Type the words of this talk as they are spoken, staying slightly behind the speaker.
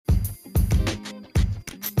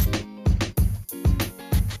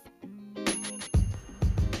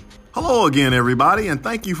Hello again, everybody, and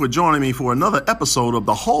thank you for joining me for another episode of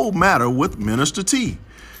The Whole Matter with Minister T.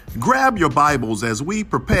 Grab your Bibles as we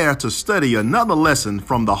prepare to study another lesson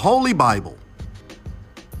from the Holy Bible.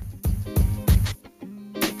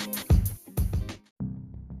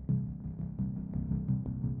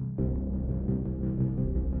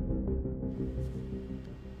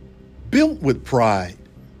 Built with pride,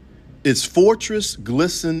 its fortress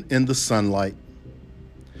glistened in the sunlight.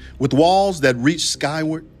 With walls that reached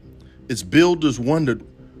skyward, its builders wondered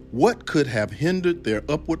what could have hindered their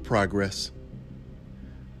upward progress.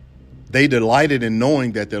 They delighted in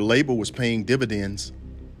knowing that their labor was paying dividends.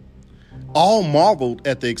 All marveled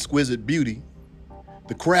at the exquisite beauty.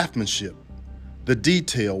 The craftsmanship, the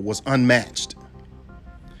detail was unmatched.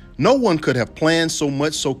 No one could have planned so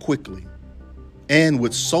much so quickly and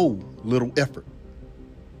with so little effort.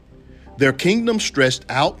 Their kingdom stretched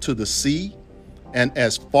out to the sea and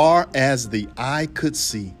as far as the eye could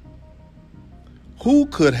see. Who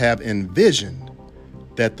could have envisioned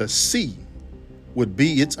that the sea would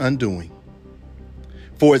be its undoing?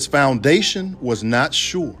 For its foundation was not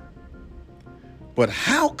sure. But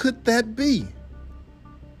how could that be?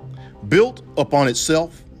 Built upon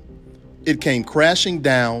itself, it came crashing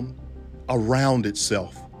down around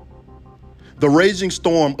itself. The raging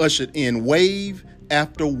storm ushered in wave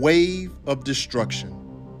after wave of destruction,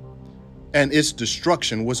 and its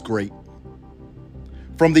destruction was great.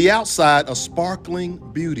 From the outside, a sparkling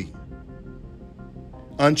beauty.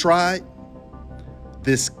 Untried,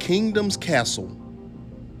 this kingdom's castle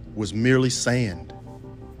was merely sand.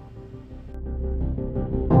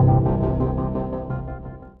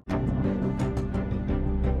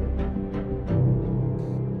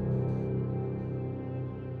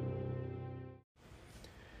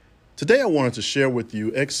 Today I wanted to share with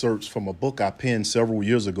you excerpts from a book I penned several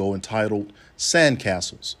years ago entitled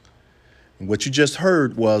Sandcastles. And what you just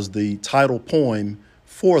heard was the title poem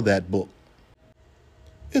for that book.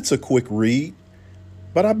 It's a quick read,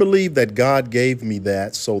 but I believe that God gave me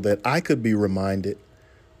that so that I could be reminded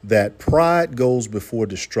that pride goes before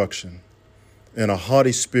destruction and a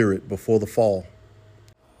haughty spirit before the fall.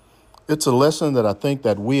 It's a lesson that I think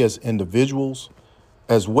that we as individuals,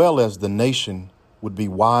 as well as the nation, would be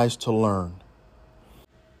wise to learn.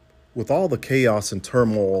 With all the chaos and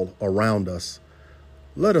turmoil around us,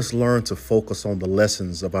 let us learn to focus on the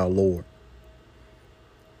lessons of our Lord.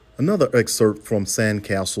 Another excerpt from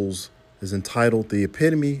Sandcastles is entitled The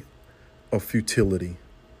Epitome of Futility.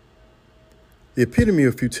 The epitome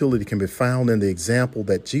of futility can be found in the example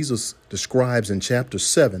that Jesus describes in chapter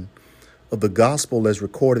 7 of the gospel as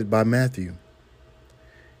recorded by Matthew.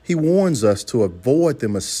 He warns us to avoid the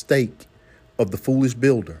mistake of the foolish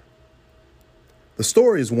builder. The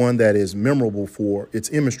story is one that is memorable for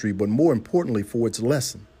its imagery, but more importantly for its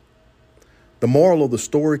lesson. The moral of the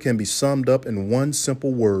story can be summed up in one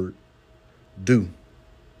simple word: do.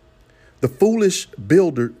 The foolish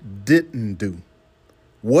builder didn't do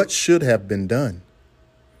what should have been done.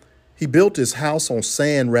 He built his house on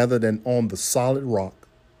sand rather than on the solid rock.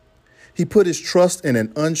 He put his trust in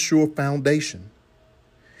an unsure foundation.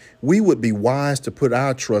 We would be wise to put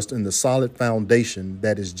our trust in the solid foundation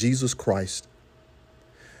that is Jesus Christ.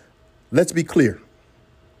 Let's be clear.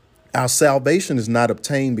 Our salvation is not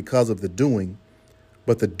obtained because of the doing,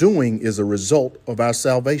 but the doing is a result of our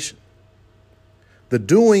salvation. The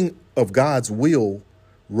doing of God's will,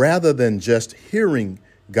 rather than just hearing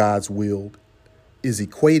God's will, is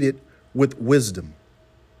equated with wisdom.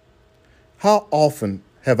 How often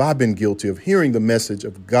have I been guilty of hearing the message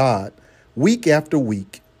of God week after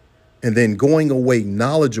week and then going away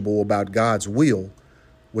knowledgeable about God's will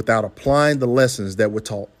without applying the lessons that were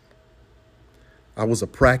taught? I was a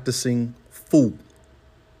practicing fool.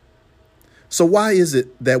 So why is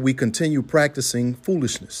it that we continue practicing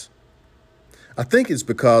foolishness? I think it's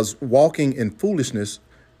because walking in foolishness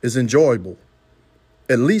is enjoyable,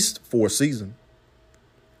 at least for a season.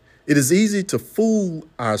 It is easy to fool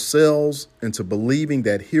ourselves into believing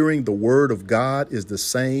that hearing the word of God is the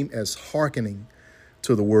same as hearkening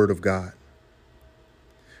to the word of God.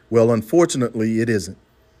 Well, unfortunately, it isn't.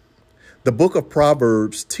 The book of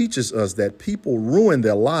Proverbs teaches us that people ruin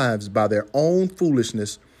their lives by their own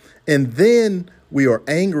foolishness, and then we are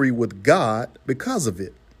angry with God because of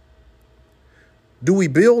it. Do we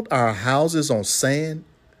build our houses on sand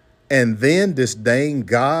and then disdain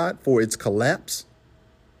God for its collapse?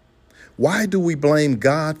 Why do we blame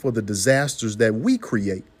God for the disasters that we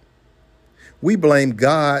create? We blame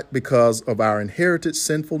God because of our inherited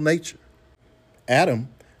sinful nature. Adam,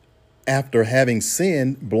 after having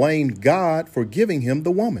sinned, blamed God for giving him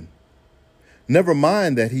the woman. Never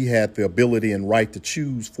mind that he had the ability and right to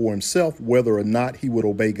choose for himself whether or not he would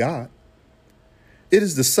obey God. It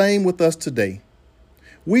is the same with us today.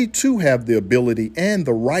 We too have the ability and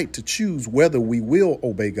the right to choose whether we will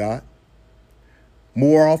obey God.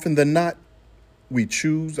 More often than not, we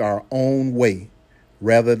choose our own way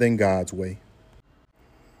rather than God's way.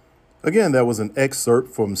 Again, that was an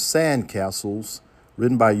excerpt from Sandcastles,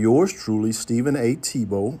 written by yours truly, Stephen A.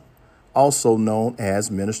 Tebow, also known as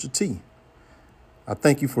Minister T. I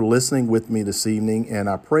thank you for listening with me this evening, and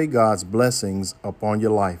I pray God's blessings upon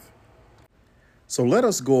your life. So let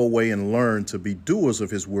us go away and learn to be doers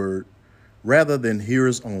of his word rather than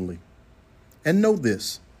hearers only. And know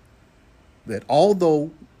this, that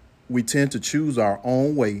although we tend to choose our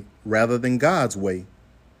own way rather than God's way,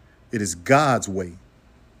 it is God's way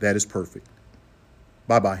that is perfect.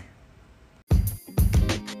 Bye-bye.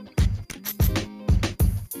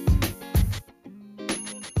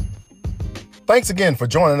 Thanks again for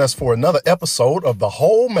joining us for another episode of The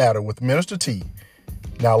Whole Matter with Minister T.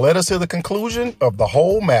 Now let us hear the conclusion of the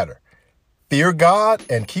whole matter. Fear God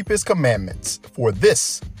and keep his commandments, for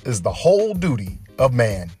this is the whole duty of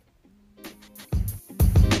man.